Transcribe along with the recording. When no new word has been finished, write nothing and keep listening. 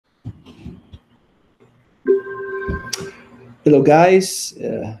Hello, guys.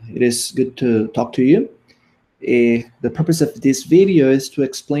 It is good to talk to you. The purpose of this video is to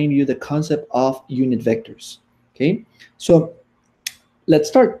explain you the concept of unit vectors. Okay, so let's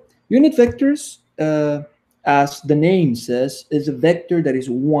start. Unit vectors, as the name says, is a vector that is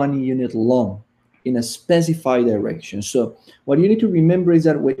 1 unit long in a specified direction. So what you need to remember is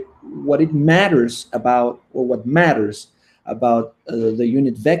that what it matters about, or what matters about the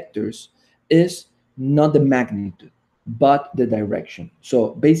unit vectors is not the magnitude, but the direction.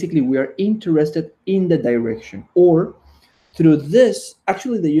 So basically, we are interested in the direction, or through this,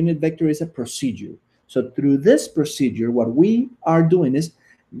 actually, the unit vector is a procedure. So through this procedure, what we are doing is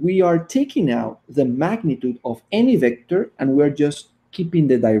we are taking out the magnitude of any vector and we're just keeping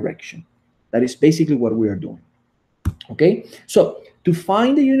the direction. That is basically what we are doing. Okay, so to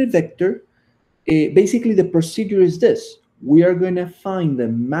find the unit vector, basically the procedure is this. We are going to find the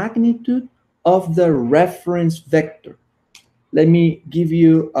magnitude of the reference vector. Let me give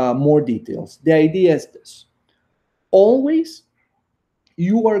you more details. The idea is this. Always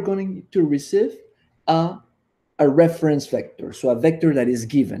you are going to receive a reference vector, so a vector that is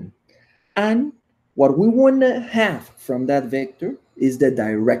given. And what we want to have from that vector is the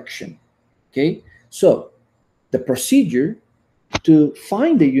direction. Okay, so the procedure to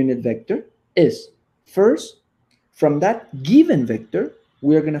find the unit vector is first, from that given vector,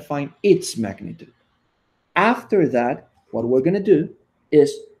 we are going to find its magnitude. After that, what we're going to do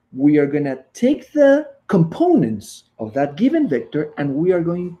is we are going to take the components of that given vector and we are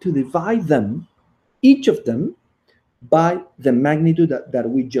going to divide them, each of them, by the magnitude that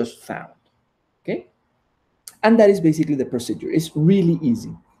we just found. Okay? And that is basically the procedure. It's really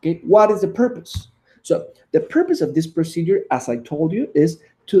easy. Okay? What is the purpose? So the purpose of this procedure, as I told you, is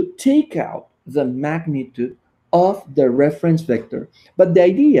to take out the magnitude of the reference vector. But the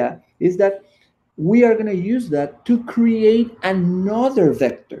idea is that we are going to use that to create another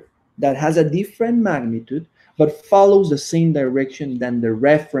vector that has a different magnitude but follows the same direction than the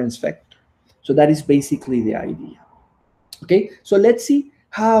reference vector. So that is basically the idea. Okay, so let's see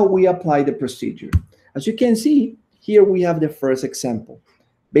how we apply the procedure. As you can see, here we have the first example.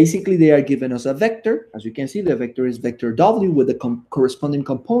 Basically, they are giving us a vector. As you can see, the vector is vector W with the corresponding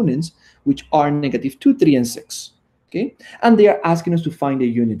components, which are -2, 3, and 6. Okay, and they are asking us to find a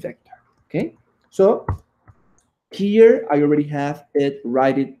unit vector. Okay, so here I already have it,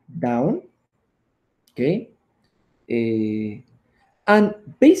 write it down. Okay, and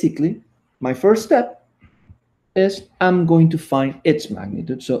basically, my first step is I'm going to find its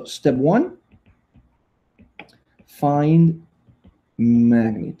magnitude. So step 1, find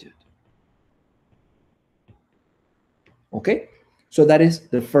magnitude. Okay, so that is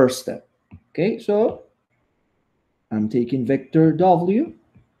the first step. Okay, so I'm taking vector W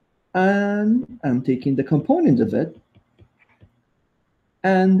and I'm taking the component of it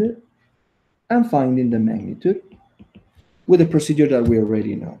and I'm finding the magnitude with the procedure that we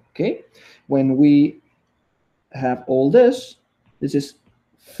already know. Okay, when we have all this is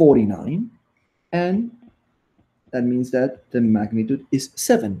 49, and that means that the magnitude is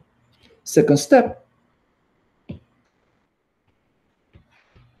 7. Second step,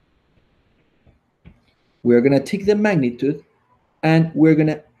 we're going to take the magnitude and we're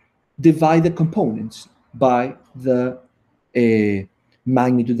going to divide the components by the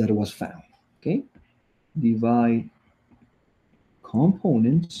magnitude that was found. Okay, divide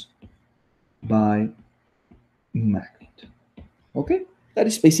components by magnitude. Okay, that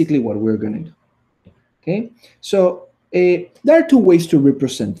is basically what we're going to do. Okay, so there are two ways to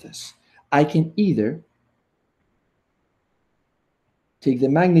represent this. I can either take the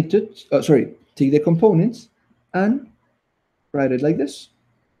magnitude, take the components and write it like this.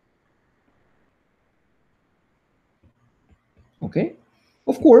 Okay,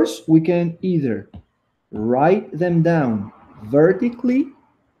 of course, we can either write them down vertically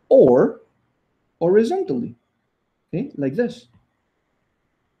or horizontally, okay, like this.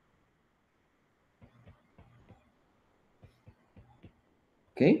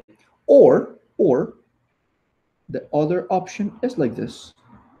 Okay, or the other option is like this.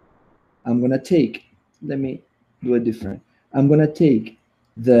 I'm going to take, let me do it different. I'm going to take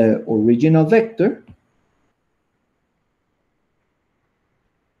the original vector,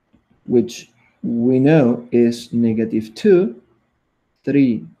 which we know is -2,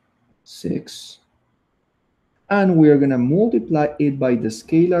 3, 6, and we are going to multiply it by the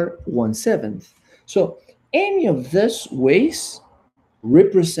scalar 1/7. So any of these ways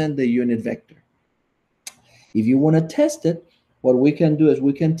represent the unit vector. If you want to test it, what we can do is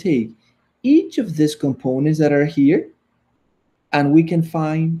we can take each of these components that are here and we can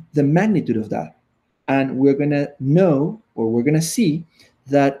find the magnitude of that. and we're going to know, or we're going to see,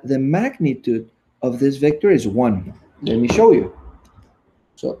 that the magnitude of this vector is 1. Let me show you.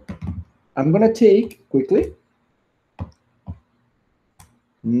 So I'm going to take quickly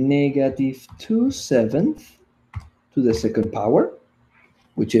 -2/7 to the second power,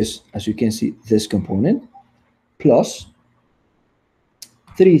 which is, as you can see, this component, plus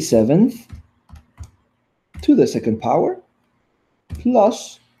 3/7 to the second power,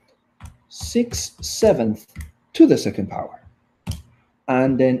 plus 6/7 to the second power,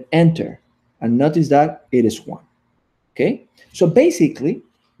 and then enter. And notice that it is 1. Okay, so basically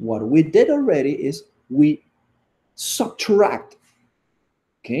what we did already is we subtract,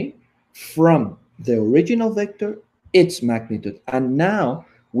 okay, from the original vector its magnitude, and now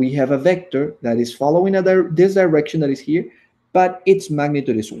we have a vector that is following this direction that is here, but its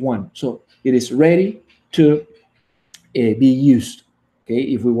magnitude is 1. So it is ready to be used, okay,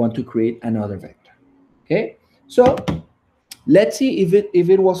 if we want to create another vector. Okay, so let's see if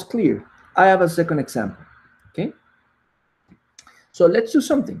it was clear. I have a second example. Okay, so let's do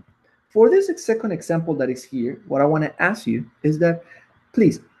something. For this second example that is here, what I want to ask you is that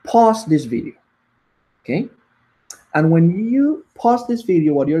please pause this video. Okay, and when you pause this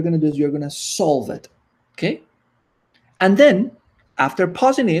video, what you're going to do is you're going to solve it. Okay, and then after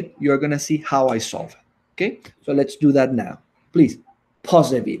pausing it, you're going to see how I solve it. Okay, so let's do that now. Please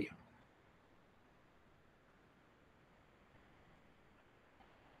pause the video.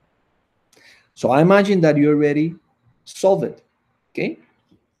 So I imagine that you already solved it. Okay,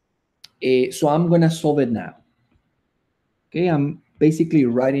 so I'm going to solve it now. Okay, I'm basically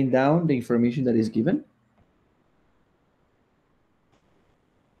writing down the information that is given.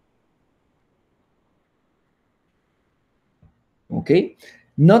 Okay,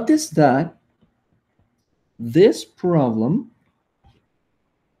 notice that this problem,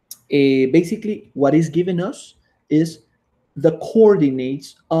 basically what is given us is the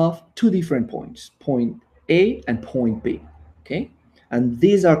coordinates of two different points, point A and point B. Okay, and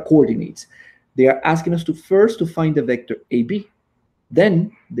these are coordinates. They are asking us to first to find the vector AB.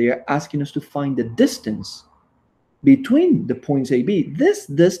 Then they are asking us to find the distance between the points AB. This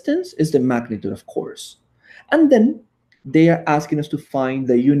distance is the magnitude, of course. And then they are asking us to find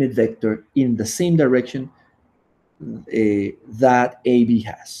the unit vector in the same direction that AB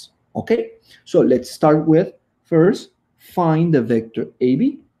has. Okay, so let's start with first find the vector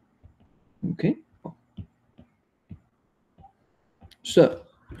AB. Okay, so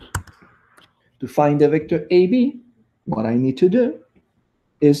to find the vector AB, what I need to do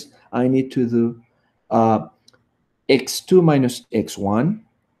is I need to do x2 minus x1,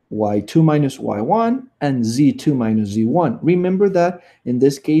 y2 minus y1, and z2 minus z1. Remember that in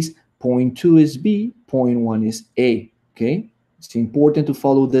this case, point 2 is B, point 1 is A. Okay, it's important to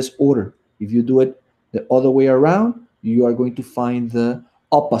follow this order. If you do it the other way around, you are going to find the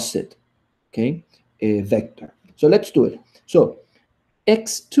opposite, okay, vector. So let's do it. So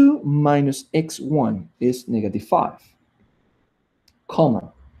x2 minus x1 is -5,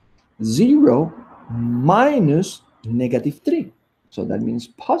 comma, 0 minus -3. So that means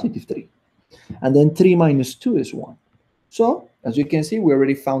 +3. And then 3 minus 2 is 1. So as you can see, we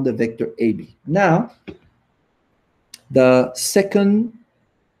already found the vector AB. Now, the second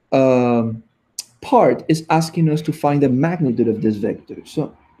part is asking us to find the magnitude of this vector.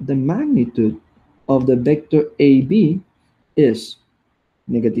 So the magnitude of the vector AB is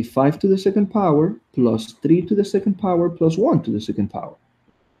 -5 to the second power plus 3 to the second power plus 1 to the second power.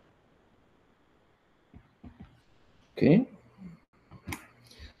 Okay,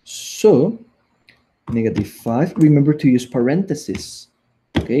 so -5, remember to use parentheses,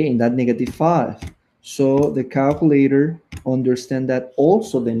 okay, in that -5. So the calculator understand that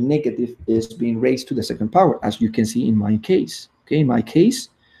also the negative is being raised to the second power, as you can see in my case. Okay, in my case,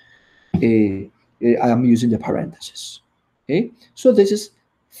 I am using the parentheses. Okay, so this is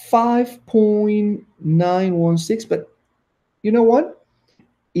 5.916, but you know what?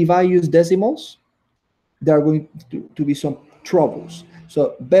 If I use decimals, there are going to be some troubles.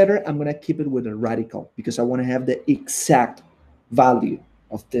 So better, I'm going to keep it with a radical because I want to have the exact value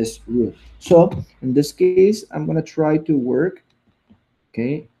of this root. So in this case, I'm going to try to work,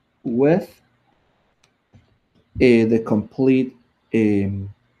 okay, with the complete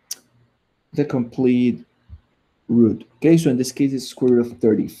root. Okay, so in this case, it's square root of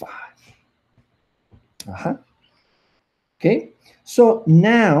 35. Okay, so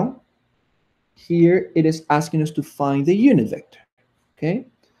now here it is asking us to find the unit vector. Okay,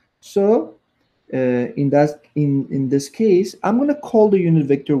 so in this case, I'm going to call the unit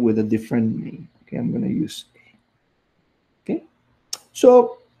vector with a different name. Okay, I'm going to use A. Okay,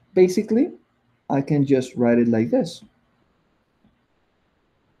 so basically I can just write it like this.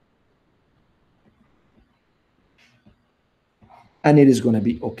 And it is going to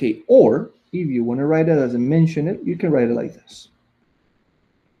be okay. Or if you want to write it as I mentioned it, you can write it like this.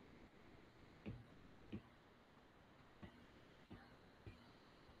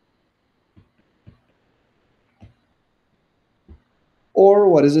 Or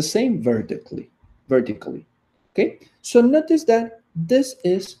what is the same? Vertically. Okay, so notice that this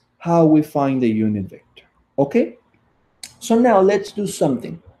is how we find the unit vector. Okay, so now let's do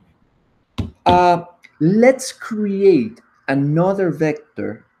something. Let's create another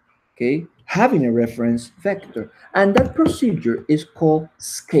vector, okay, having a reference vector, and that procedure is called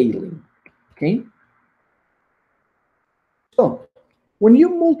scaling. Okay, so when you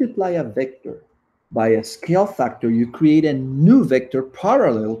multiply a vector by a scale factor, you create a new vector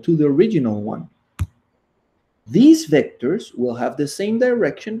parallel to the original one. These vectors will have the same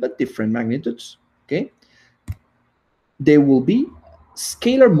direction but different magnitudes, okay? They will be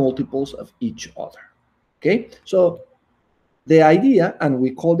scalar multiples of each other, okay? So the idea, and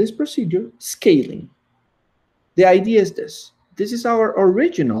we call this procedure scaling. The idea is this. This is our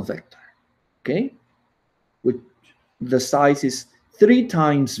original vector, okay? Which the size is 3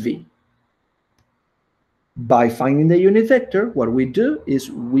 times v. By finding the unit vector, what we do is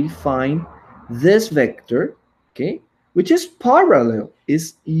we find this vector, okay, which is parallel,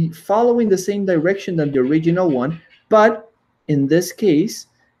 is following the same direction than the original one, but in this case,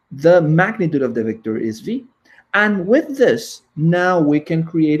 the magnitude of the vector is v. And with this, now we can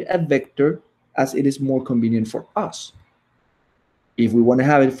create a vector as it is more convenient for us. If we want to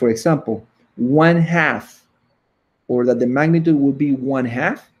have it, for example, 1/2, or that the magnitude would be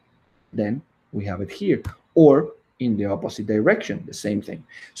 1/2, then we have it here, or in the opposite direction, the same thing.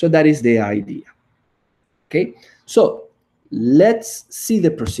 So that is the idea. Okay, so let's see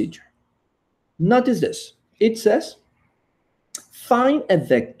the procedure. Notice this. It says, find a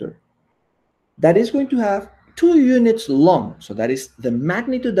vector that is going to have 2 units long. So that is the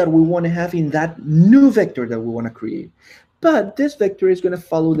magnitude that we want to have in that new vector that we want to create. But this vector is going to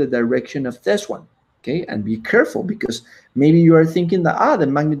follow the direction of this one. Okay, and be careful, because maybe you are thinking that, the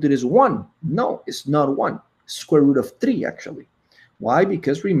magnitude is 1. No, it's not 1. Square root of 3, actually. Why?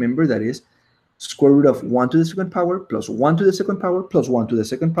 Because remember that is square root of 1 to the second power plus 1 to the second power plus 1 to the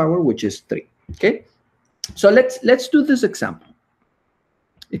second power, which is 3. Okay, so let's do this example.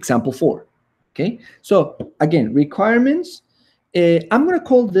 Example 4. Okay, so again, requirements. I'm going to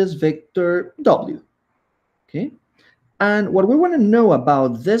call this vector W. Okay. And what we want to know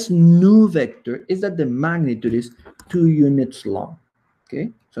about this new vector is that the magnitude is 2 units long.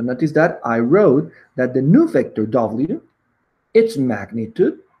 Okay, so notice that I wrote that the new vector W, its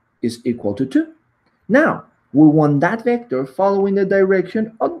magnitude is equal to 2. Now, we want that vector following the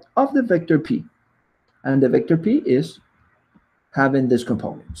direction of the vector P. And the vector P is having these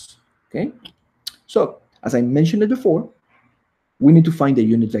components. Okay, so as I mentioned it before, we need to find the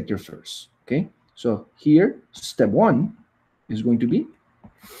unit vector first. Okay, so here, step 1 is going to be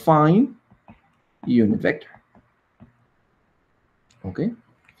find unit vector. Okay,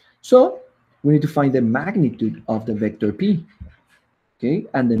 so we need to find the magnitude of the vector P. Okay,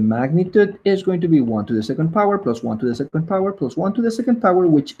 and the magnitude is going to be 1 to the second power plus 1 to the second power plus 1 to the second power,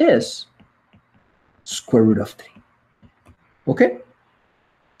 which is square root of 3. Okay,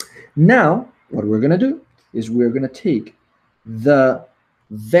 now what we're going to do is we're going to take the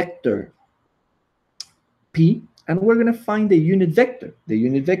vector P, and we're going to find the unit vector. The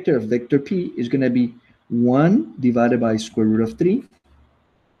unit vector of vector P is going to be 1 divided by square root of 3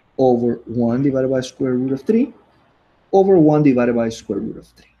 over 1 divided by square root of 3 over 1 divided by square root of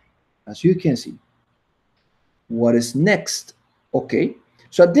 3. As you can see, what is next? Okay,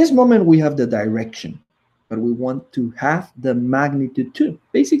 so at this moment we have the direction, but we want to have the magnitude too.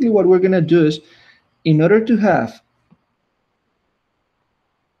 Basically, what we're going to do is, in order to have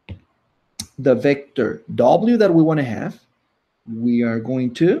the vector W that we want to have, we are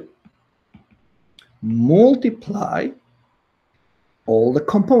going to multiply all the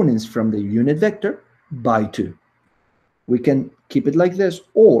components from the unit vector by 2. We can keep it like this,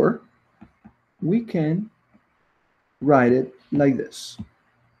 or we can write it like this.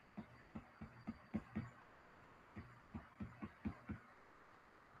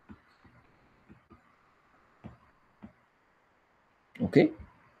 Okay,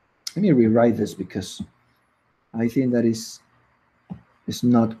 let me rewrite this because I think that is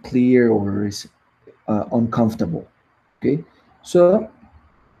not clear or is uncomfortable. Okay, so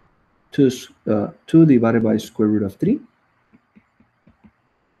 2 divided by square root of 3,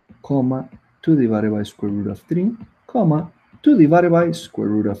 comma 2 divided by square root of 3, comma 2 divided by square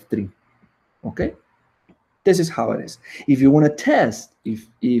root of 3. Okay, this is how it is. If you want to test if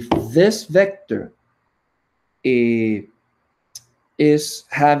this vector is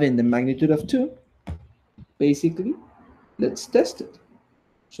having the magnitude of 2, basically, let's test it.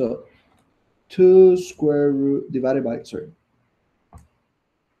 So 2 square root divided by,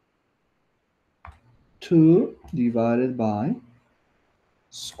 2 divided by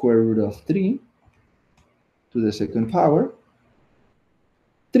square root of 3 to the second power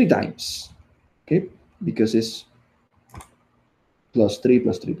 3 times, okay? Because it's plus 3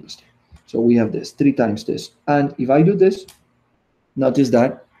 plus 3 plus 3. So we have this 3 times this. And if I do this, notice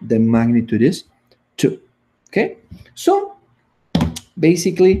that the magnitude is 2, okay? So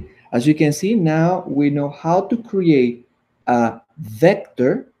basically, as you can see, now we know how to create a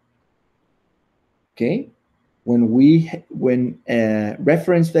vector, okay, when a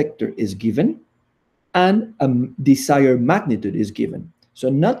reference vector is given and a desired magnitude is given. So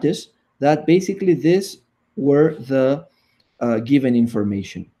notice that basically these were the given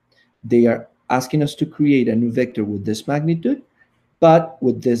information. They are asking us to create a new vector with this magnitude, but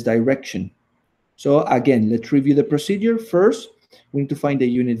with this direction. So again, let's review the procedure. First, we need to find the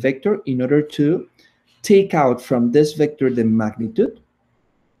unit vector in order to take out from this vector the magnitude,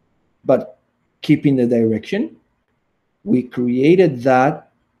 but keeping the direction. We created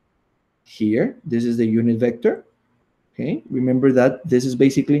that here. This is the unit vector. Okay, remember that this is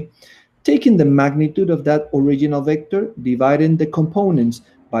basically taking the magnitude of that original vector, dividing the components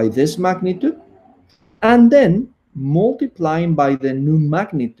by this magnitude, and then multiplying by the new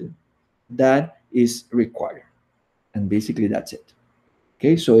magnitude that is required. And basically that's it.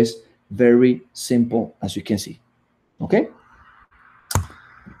 Okay, so it's very simple, as you can see. Okay,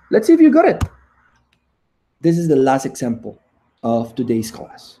 let's see if you got it. This is the last example of today's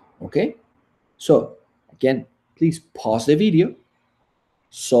class. Okay, so again, please pause the video,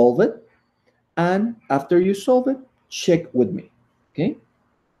 solve it, and after you solve it, check with me. Okay,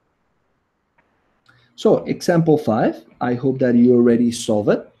 so example 5, I hope that you already solved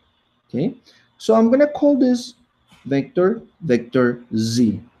it. Okay, so I'm gonna call this vector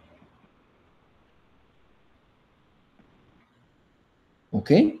z.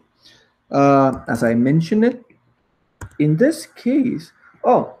 Okay, as I mentioned it, in this case,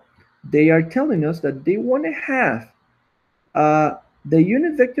 they are telling us that they want to have the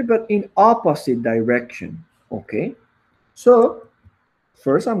unit vector but in opposite direction. Okay, so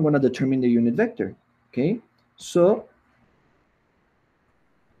first I'm going to determine the unit vector. Okay, so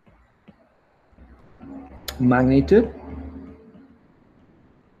magnitude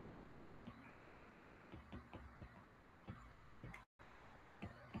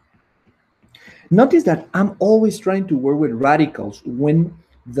notice that I'm always trying to work with radicals when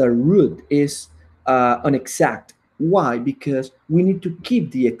the root is unexact. Why? Because we need to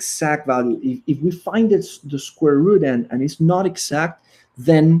keep the exact value. If we find the square root and it's not exact,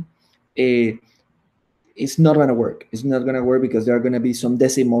 then it's not going to work. It's not going to work because there are going to be some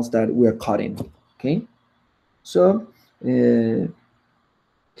decimals that we're cutting. Okay, so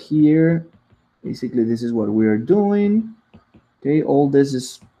here, basically, this is what we are doing. Okay, all this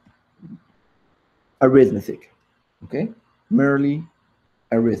is arithmetic. Okay, merely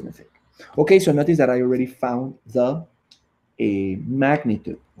arithmetic. Okay, so notice that I already found the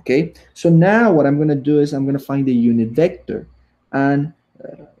magnitude. Okay, so now what I'm going to do is I'm going to find the unit vector, and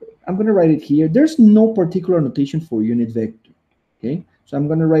I'm going to write it here. There's no particular notation for unit vector. Okay, so I'm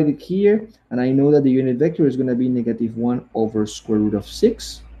going to write it here, and I know that the unit vector is going to be -1 over square root of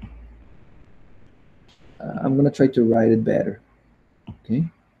 6. I'm going to try to write it better. Okay,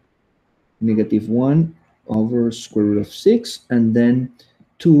 -1 over square root of 6, and then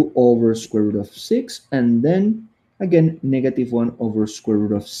 2 over square root of 6, and then again -1 over square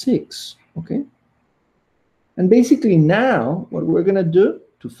root of 6. Okay, and basically now what we're going to do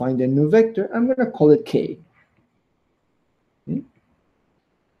to find a new vector, I'm going to call it k. Okay,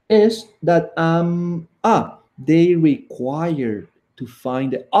 is that they require to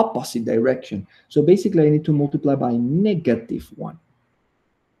find the opposite direction. So basically I need to multiply by -1.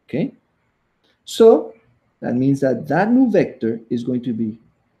 Okay, so that means that that new vector is going to be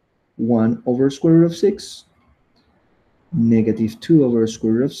 1 over square root of 6, -2 over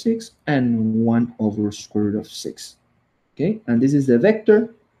square root of 6, and 1 over square root of 6. Okay, and this is the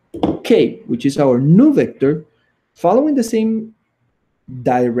vector k, which is our new vector, following the same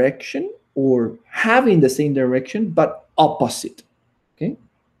direction or having the same direction but opposite. Okay,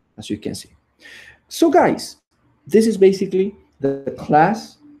 as you can see. So guys, this is basically the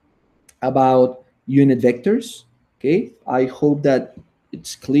class about unit vectors. Okay, I hope that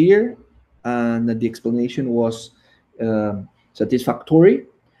it's clear and that the explanation was satisfactory.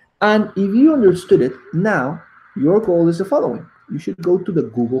 And if you understood it, now your goal is the following. You should go to the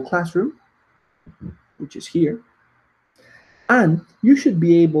Google Classroom, which is here, and you should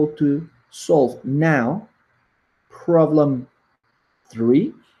be able to solve now problem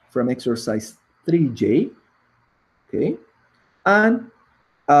 3 from exercise 3J, okay? And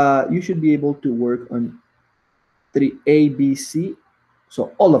you should be able to work on 3A, B, C,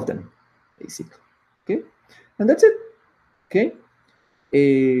 so all of them, basically, okay? And that's it, okay?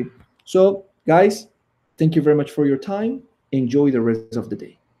 So, guys, thank you very much for your time. Enjoy the rest of the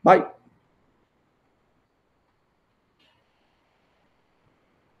day. Bye.